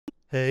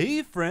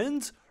Hey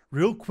friends,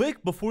 real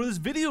quick before this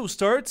video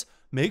starts,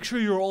 make sure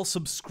you're all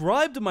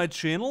subscribed to my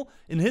channel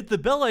and hit the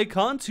bell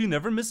icon so you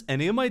never miss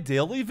any of my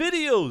daily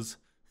videos.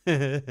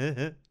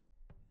 Hey,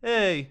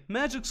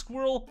 Magic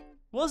Squirrel,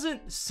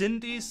 wasn't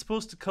Cindy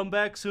supposed to come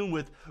back soon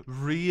with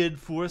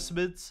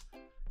reinforcements?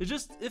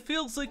 It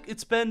feels like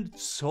it's been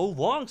so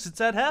long since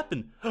that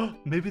happened.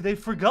 Maybe they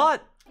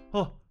forgot.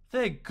 Oh,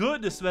 thank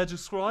goodness, Magic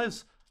Squirrel. I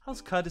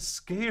was kind of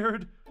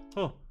scared.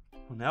 Oh,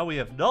 well, now we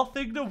have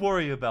nothing to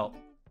worry about.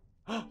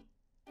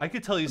 I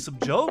could tell you some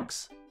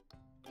jokes.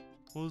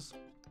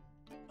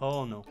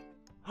 Oh no.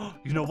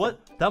 You know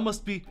what?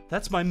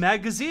 That's my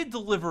magazine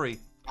delivery.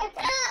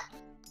 Open up!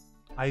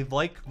 I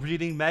like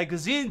reading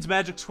magazines,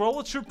 Magic Squirrel.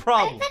 What's your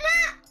problem? Open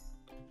up!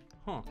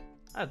 Huh,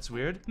 that's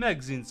weird.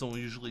 Magazines don't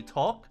usually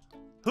talk.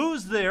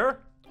 Who's there?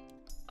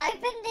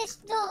 Open this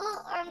door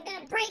or I'm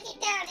gonna break it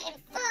down in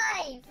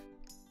 5,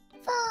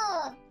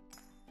 4,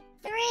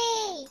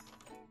 3.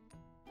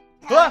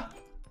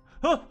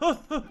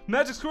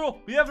 Magic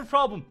Squirrel, we have a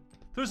problem.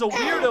 There's a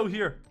weirdo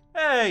here.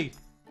 Hey,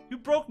 you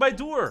broke my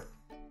door.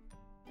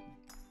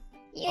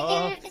 You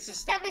new to this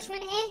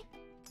establishment here?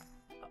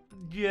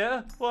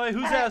 Yeah, why,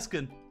 who's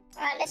asking?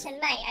 Alright, listen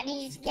mate, I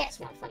need you to get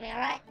some for me,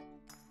 alright?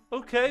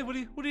 Okay, what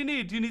do you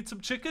need? Do you need some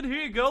chicken?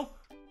 Here you go.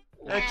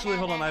 Actually,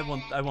 hold on, I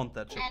want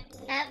that chicken.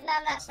 No,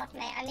 that's not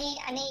mate. I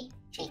need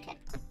chica.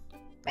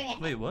 Bring it.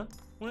 Wait, what?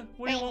 What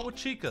do you want with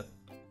Chica?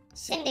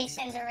 Cindy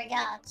sends her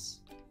regards.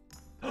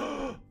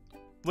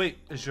 Wait,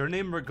 is your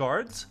name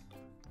Regards?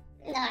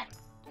 No,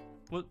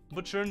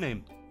 What's your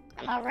name?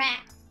 I'm a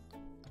rat.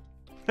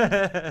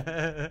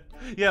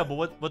 Yeah,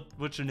 but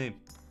what's your name?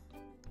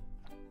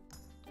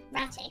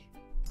 Ratty.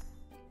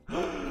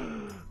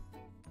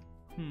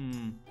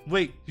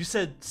 Wait, you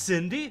said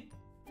Cindy?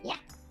 Yeah.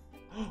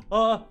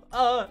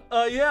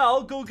 Yeah,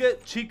 I'll go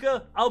get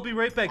Chica. I'll be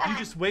right back. You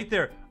just wait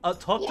there.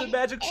 Talk to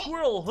Magic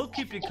Squirrel. He'll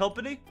keep you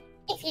company.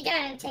 If you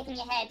don't, I'm taking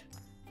your head.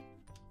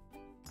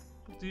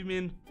 Do you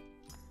mean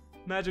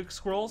Magic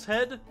Squirrel's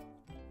head?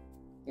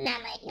 Nah,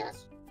 mate,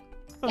 yours.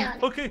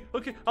 Okay.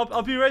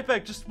 I'll be right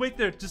back. Just wait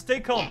there. Just stay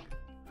calm.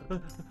 Yeah.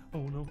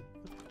 Oh no.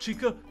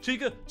 Chica,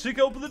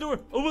 open the door.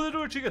 Open the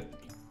door, Chica.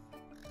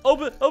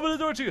 Open the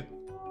door, Chica.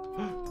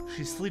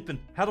 She's sleeping.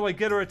 How do I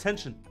get her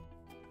attention?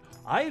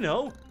 I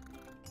know.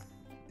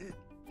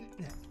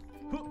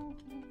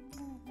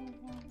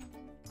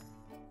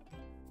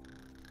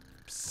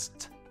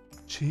 Psst.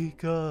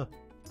 Chica.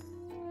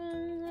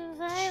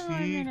 5 more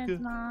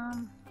minutes,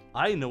 Mom.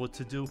 I know what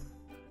to do.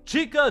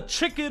 Chica,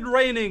 chicken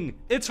raining.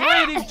 It's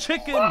raining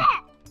chicken. Ew!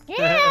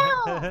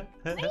 Why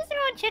are you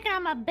throwing chicken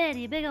on my bed,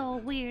 you big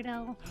old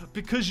weirdo?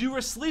 Because you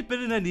were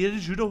sleeping and I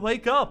needed you to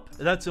wake up.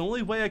 That's the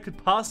only way I could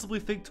possibly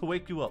think to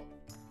wake you up.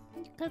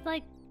 You could,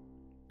 like,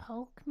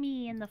 poke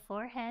me in the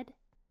forehead.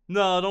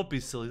 No, don't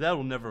be silly. That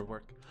will never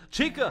work.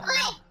 Chica!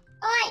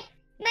 Oi!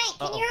 Mate,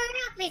 can you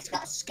hurry up? We've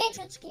got a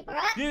schedule to keep,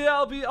 alright? Yeah,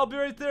 I'll be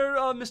right there,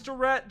 Mr.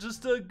 Rat.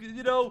 Just,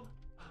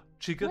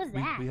 Chica, Who's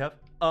that? we have,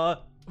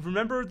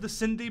 remember the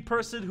Cindy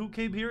person who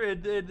came here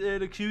and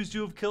accused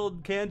you of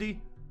killing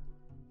Candy?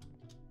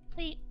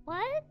 Wait,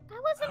 what? I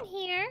wasn't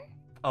here.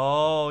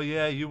 Oh,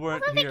 yeah, you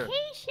weren't I was on here.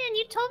 vacation.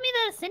 You told me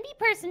the Cindy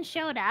person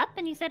showed up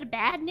and you said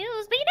bad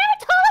news, but you never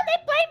told them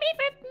they blamed me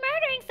for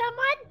murdering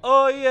someone.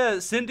 Oh, yeah,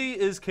 Cindy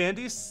is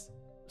Candy's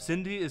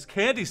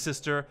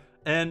sister,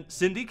 and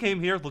Cindy came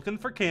here looking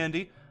for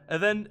Candy,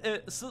 and then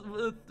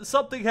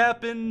something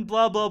happened,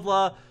 blah, blah,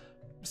 blah.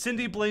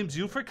 Cindy blames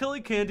you for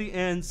killing Candy,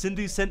 and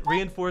Cindy sent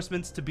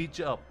reinforcements to beat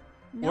you up.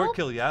 Nope. Or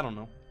kill you, I don't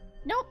know.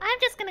 Nope, I'm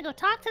just gonna go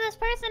talk to this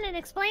person and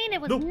explain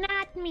it was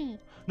not me.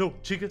 No,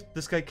 Chica,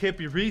 this guy can't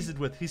be reasoned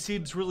with. He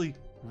seems really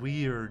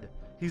weird.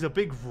 He's a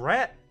big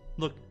rat.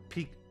 Look,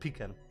 peek at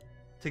him.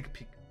 Take a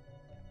peek.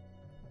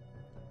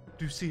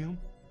 Do you see him?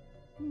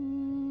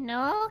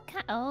 No,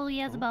 oh, he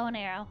has a bow and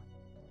arrow.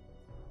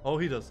 Oh,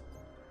 he does.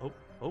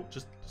 Oh,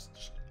 just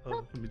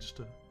let me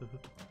just,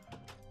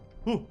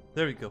 oh,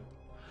 there we go.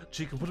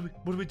 Chica, what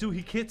do we do?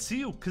 He can't see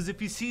you, because if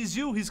he sees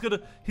you, he's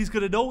gonna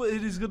know it.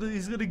 He's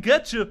gonna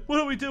get you. What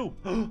do we do?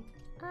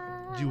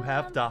 You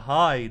have to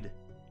hide.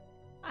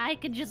 I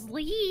could just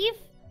leave.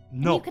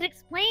 No. You could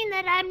explain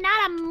that I'm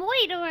not a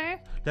moider.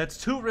 That's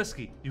too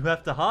risky. You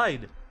have to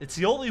hide. It's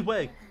the only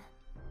way.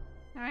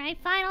 All right,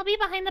 fine. I'll be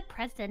behind the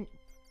president.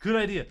 Good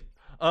idea.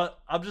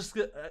 I'm just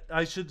gonna.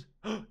 I should.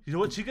 You know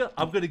what, Chica?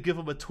 I'm gonna give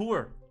him a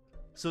tour.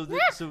 So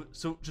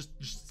just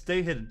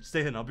stay hidden. Stay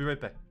hidden. I'll be right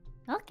back.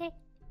 Okay.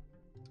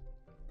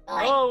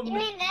 Oi, you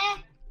in there?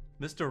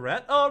 Mr.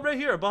 Rat? Oh, right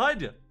here,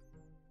 behind you.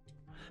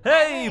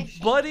 Hey,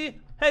 buddy.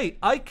 Hey,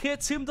 I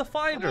can't seem to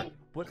find her. Come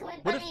on,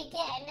 buddy,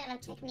 again, and I'm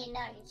taking your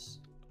nose.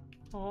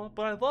 Oh,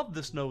 but I love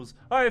this nose.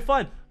 All right,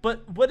 fine.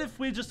 But what if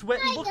we just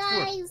went and looked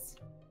for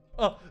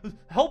her?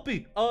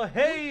 Helpy.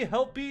 Hey,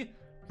 Helpy.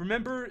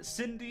 Remember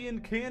Cindy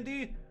and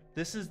Candy?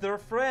 This is their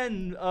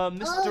friend,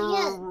 Mr.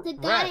 Oh, yes, the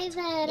guy Rat.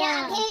 that,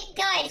 Yeah, I'm here.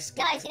 Guys,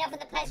 enough of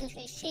the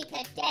pleasantries.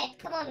 Chica dead.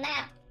 Come on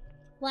now.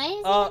 Why is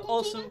he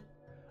also,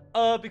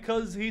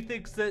 because he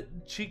thinks that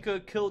Chica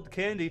killed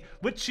Candy,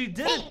 which she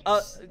did.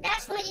 Thanks.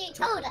 That's what you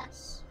told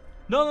us.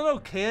 No.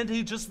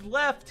 Candy just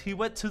left. He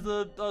went to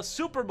the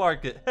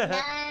supermarket.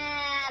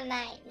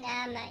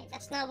 Nah, mate.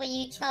 That's not what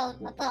you told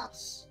my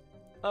boss.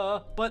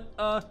 Are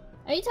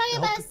you talking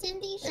about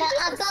Cindy? Look,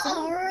 I've got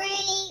a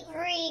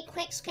really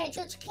quick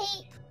schedule to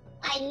keep.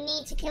 I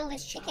need to kill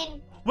this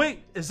chicken. Wait,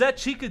 is that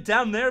Chica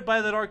down there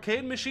by that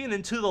arcade machine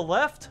and to the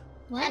left?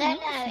 I don't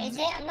know. Is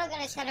it? I'm not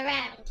gonna turn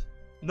around.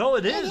 No,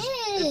 it is.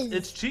 It is.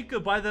 It's Chica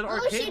by that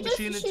arcade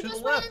machine and to the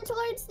left. Ran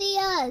towards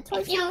the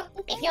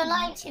If you're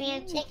lying to me,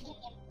 I'm taking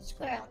a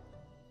squirrel.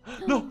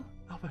 No.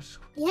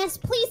 Yes,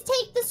 please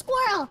take the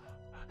squirrel.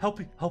 Help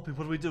me. What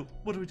do we do?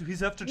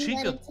 He's after You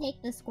Chica. gotta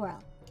take the squirrel.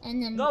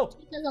 And then No.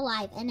 Chica's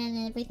alive, and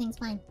then everything's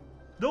fine.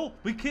 No,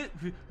 we can't.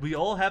 We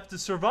all have to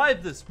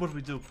survive this. What do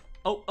we do?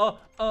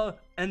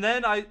 And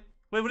then wait,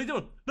 what are you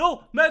doing?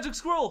 No, magic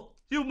squirrel,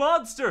 you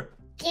monster.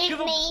 Give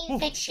me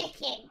the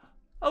chicken.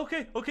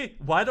 Okay.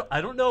 I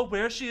don't know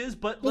where she is,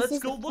 but let's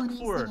go look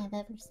for her. This is the funniest thing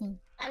I've ever seen.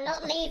 I'm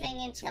not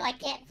leaving until I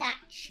get that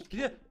chicken.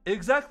 Yeah,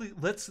 exactly.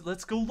 Let's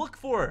go look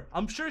for her.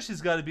 I'm sure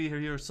she's got to be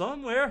here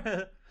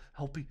somewhere.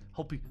 Help me.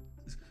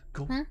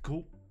 Go.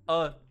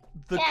 Huh?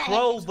 The Yeah,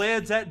 crow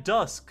lands at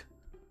dusk.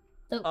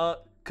 The-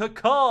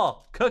 Caw.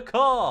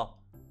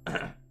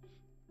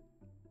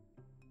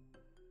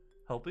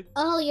 Help me.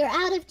 Oh, you're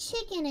out of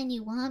chicken, and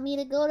you want me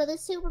to go to the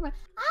supermarket?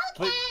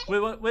 Okay.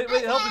 Wait,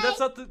 help me.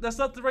 That's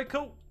not the right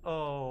coat.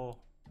 Oh.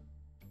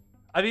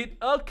 I mean,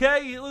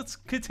 okay, let's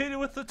continue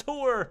with the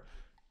tour.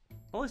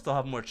 At least I'll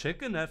have more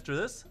chicken after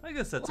this. I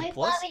guess that's a Why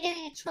plus. are we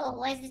doing a tour?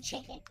 Where's the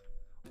chicken?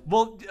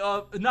 Well,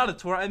 not a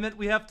tour. I meant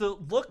we have to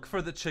look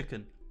for the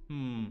chicken.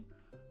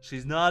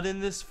 She's not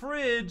in this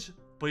fridge.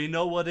 But you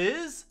know what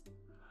is?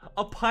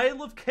 A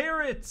pile of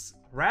carrots.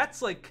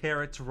 Rats like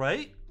carrots,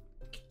 right?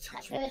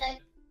 Touch me with it.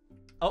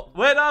 Oh,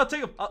 wait, I'll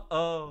take them.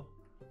 Uh-oh.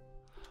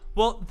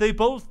 Well, they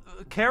both...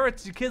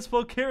 carrots. You can't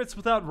spell carrots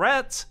without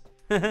rats.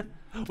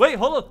 Wait,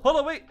 hold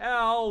on, wait.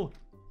 Ow.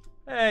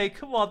 Hey,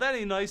 come on, that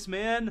ain't nice,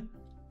 man.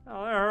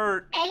 Oh, that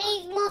hurt.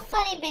 Any more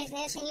funny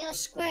business and your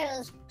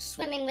squirrels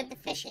swimming with the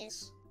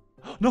fishes.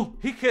 No,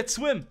 he can't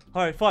swim.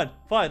 All right, fine.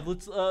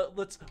 Let's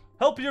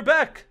help your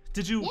back.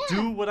 Did you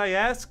do what I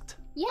asked?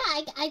 Yeah,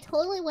 I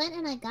totally went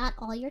and I got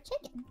all your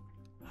chicken.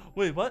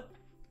 Wait, what?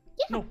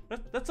 Yeah. No,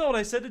 that's not what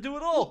I said to do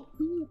at all.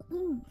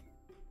 Mm.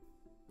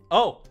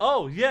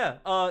 Oh, yeah.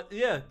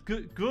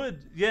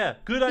 Good. Yeah,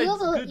 good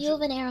idea. You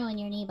have an arrow in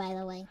your knee, by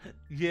the way.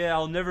 Yeah,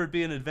 I'll never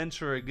be an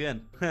adventurer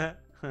again.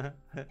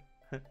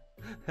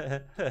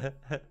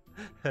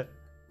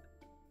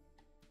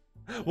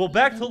 Well,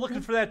 back to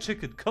looking for that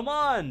chicken. Come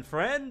on,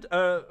 friend.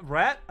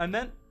 Rat, I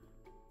meant.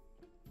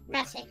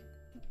 Ratty.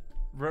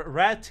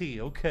 Ratty,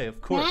 okay,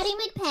 of course. Ratty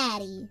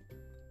McPatty.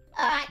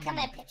 Alright, come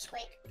here,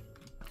 Pipsqueak.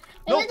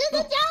 No, This is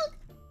a joke!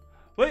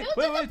 Wait.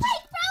 Bro!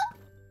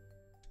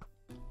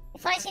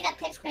 If I see that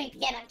Pipsqueak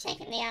again, I'm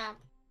taking the arm.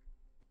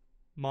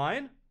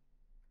 Mine?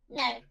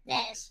 No,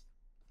 theirs.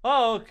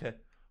 Oh, okay.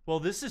 Well,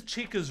 this is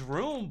Chica's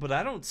room, but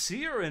I don't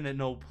see her in it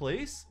no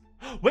place.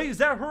 Wait, is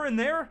that her in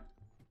there?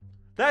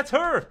 That's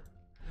her!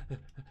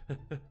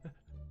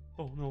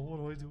 Oh no, what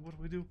do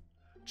I do?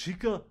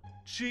 Chica!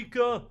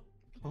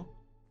 Huh?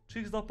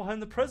 Chica's not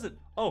behind the present.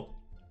 Oh,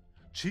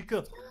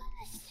 Chica,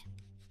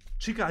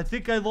 I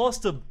think I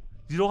lost him.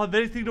 You don't have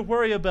anything to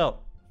worry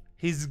about.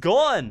 He's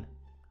gone.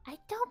 I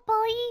don't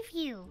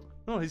believe you.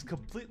 No, he's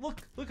complete.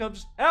 Look, I'm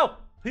just. Ow!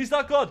 He's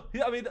not gone.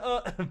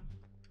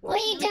 What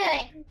are you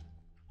doing?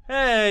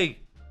 Hey!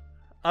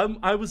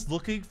 I was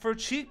looking for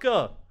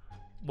Chica.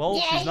 Well,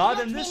 Yeah, she's not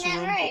you in locked this me in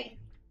room. that room.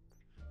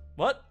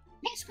 What?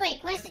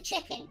 Pipsqueak, where's the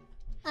chicken?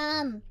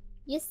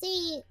 You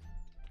see,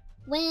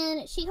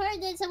 when she heard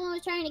that someone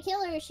was trying to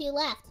kill her, she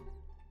left.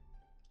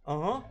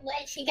 Uh-huh.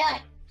 Where'd she go?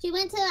 She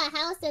went to a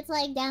house that's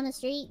like down the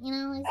street, you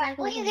know? It's Alright, like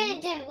what you're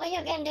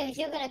gonna do is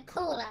you're gonna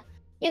call her.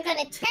 You're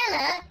gonna tell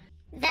her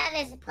that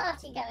there's a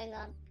party going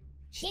on.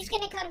 She's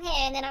gonna come here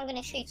and then I'm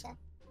gonna shoot her.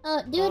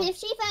 Oh, dude, if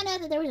she found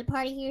out that there was a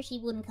party here, she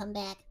wouldn't come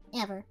back.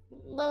 Ever.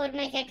 What would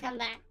make her come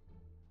back?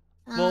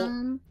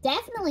 Well-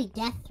 Definitely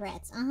death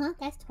threats. Uh-huh,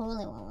 that's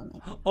totally what will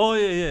make her. Oh,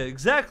 yeah,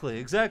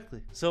 exactly.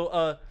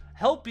 So,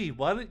 Helpy,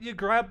 why don't you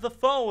grab the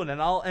phone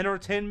and I'll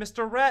entertain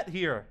Mr. Rat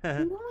here. No,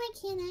 I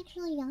can't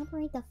actually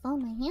operate the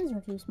phone. My hands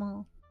are too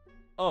small.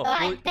 Oh,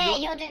 Alright, there,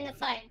 you're doing the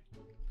phone.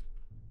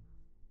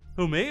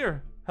 Who, me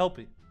or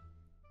Helpy?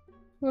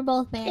 We're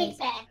both bears. Big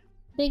bear.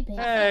 Big bear.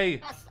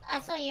 Hey! I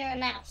thought you were a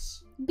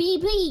mouse.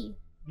 BB!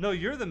 No,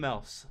 you're the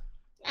mouse.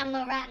 I'm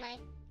a rat, mate.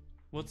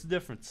 What's the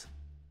difference?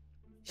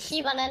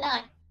 You wanna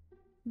know?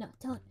 No,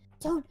 don't,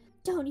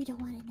 you don't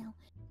want to know.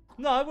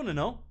 No, I want to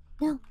know.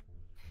 No.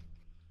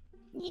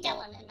 You don't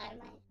wanna know,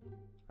 mate.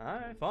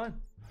 Alright, fine.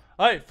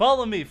 Alright,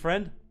 follow me,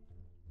 friend.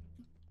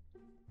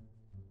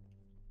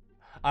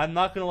 I'm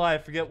not gonna lie, I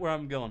forget where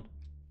I'm going.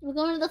 We're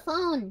going to the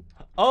phone.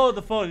 Oh,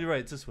 the phone, you're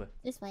right, it's this way.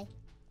 This way.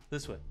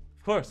 This way.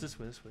 Of course, this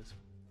way.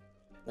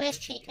 Where's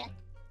Chica?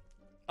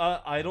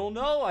 I don't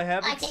know, I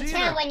haven't I can seen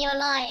tell her. when you're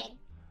lying.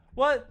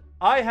 What?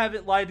 I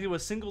haven't lied to you a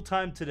single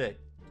time today.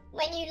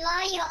 When you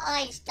lie, your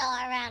eyes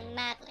dart around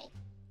madly.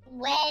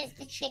 Where's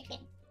the chicken?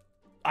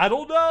 I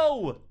don't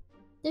know!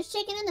 There's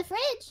chicken in the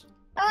fridge.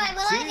 Alright,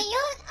 well See?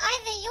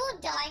 either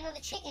you're dying or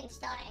the chicken's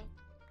dying.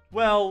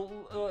 Well,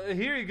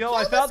 here you go. Kill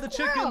I found the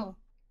chicken. squirrel.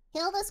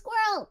 Kill the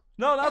squirrel.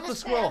 No, not Kill the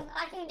squirrel.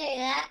 I can do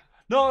that.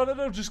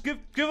 No. Just give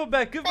it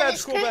back. Give But that the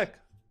squirrel squirrel- back.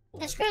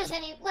 The squirrel's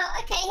only. Well,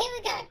 okay, here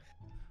we go.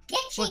 Get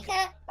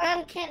Chica, or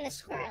I'm killing the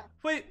squirrel.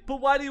 Wait,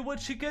 but why do you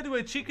want Chica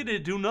anyway? Chica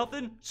didn't do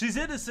nothing. She's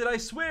innocent, I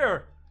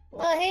swear.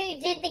 Well,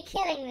 who did the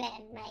killing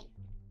then, mate?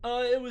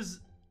 It was.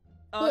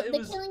 It the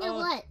was. killing of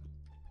what?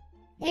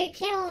 Who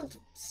killed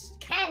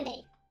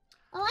Candy?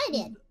 Oh, I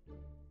did.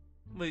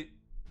 Wait.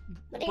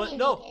 What do you But mean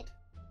no. you did?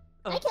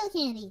 I killed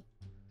Candy.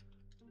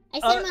 I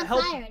set him on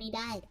help- fire and he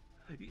died.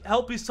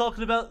 Helpy's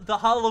talking about the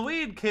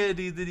Halloween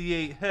candy that he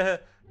ate.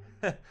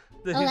 Oh,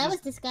 that was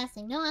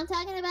disgusting. No, I'm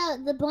talking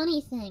about the bunny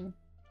thing.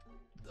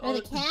 Or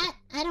the cat?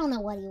 I don't know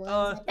what he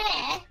was. Bear,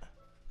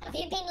 have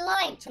you been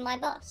lying to my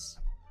boss?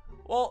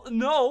 Well,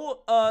 no.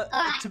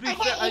 Alright, To be okay,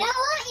 fair, you know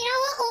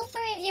what? All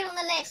three of you on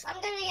the list. I'm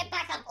gonna get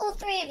back up. All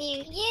three of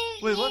you.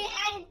 Wait, you, what?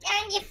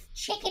 and your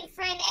chicken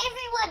friend.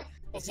 Everyone.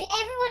 Listen,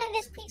 everyone in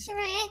this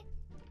pizzeria.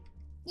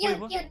 You're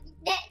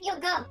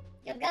gone.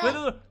 You're gone.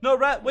 Wait, no,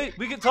 Rat. Wait,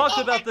 we can talk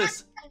about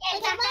this. I'm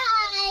getting back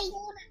Goodbye. up.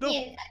 All of No, you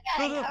are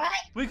going, no. alright?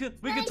 We can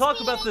Nice talk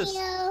about meeting this.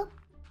 you.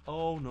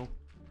 Oh no.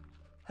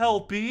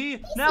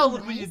 Helpy. Now seemed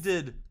look what you nice.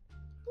 did. It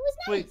was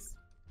Wait.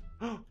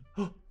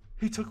 nice.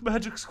 He took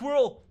Magic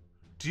Squirrel.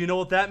 Do you know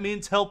what that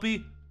means,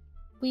 Helpy?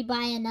 We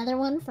buy another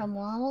one from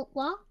Wawa.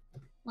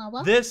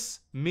 This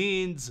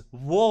means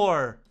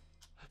war.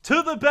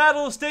 To the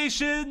battle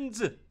stations.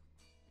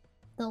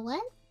 The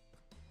what?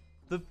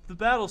 The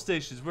battle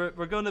stations. We're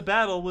going to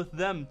battle with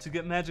them to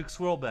get Magic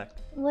Squirrel back.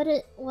 What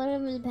are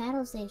the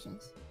battle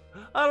stations?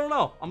 I don't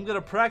know. I'm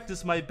gonna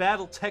practice my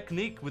battle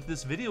technique with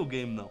this video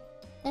game though.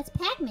 That's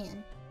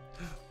Pac-Man.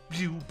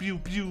 Pew pew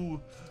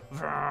pew.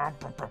 I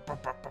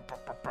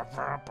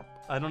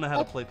don't know how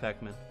to play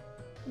Pac-Man.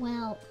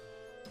 Well,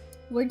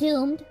 we're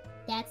doomed.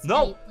 That's No.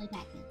 how you play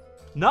Pac-Man.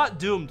 Not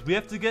doomed. We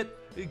have to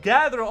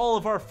gather all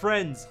of our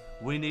friends.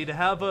 We need to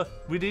have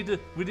we need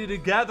to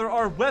gather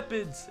our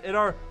weapons and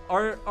our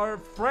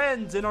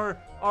friends and our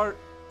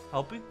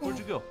Helpy, where'd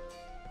you go?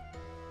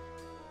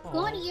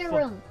 Go into your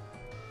room.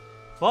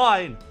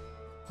 Fine.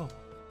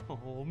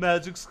 Oh,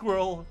 Magic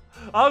Squirrel.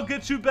 I'll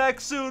get you back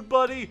soon,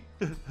 buddy.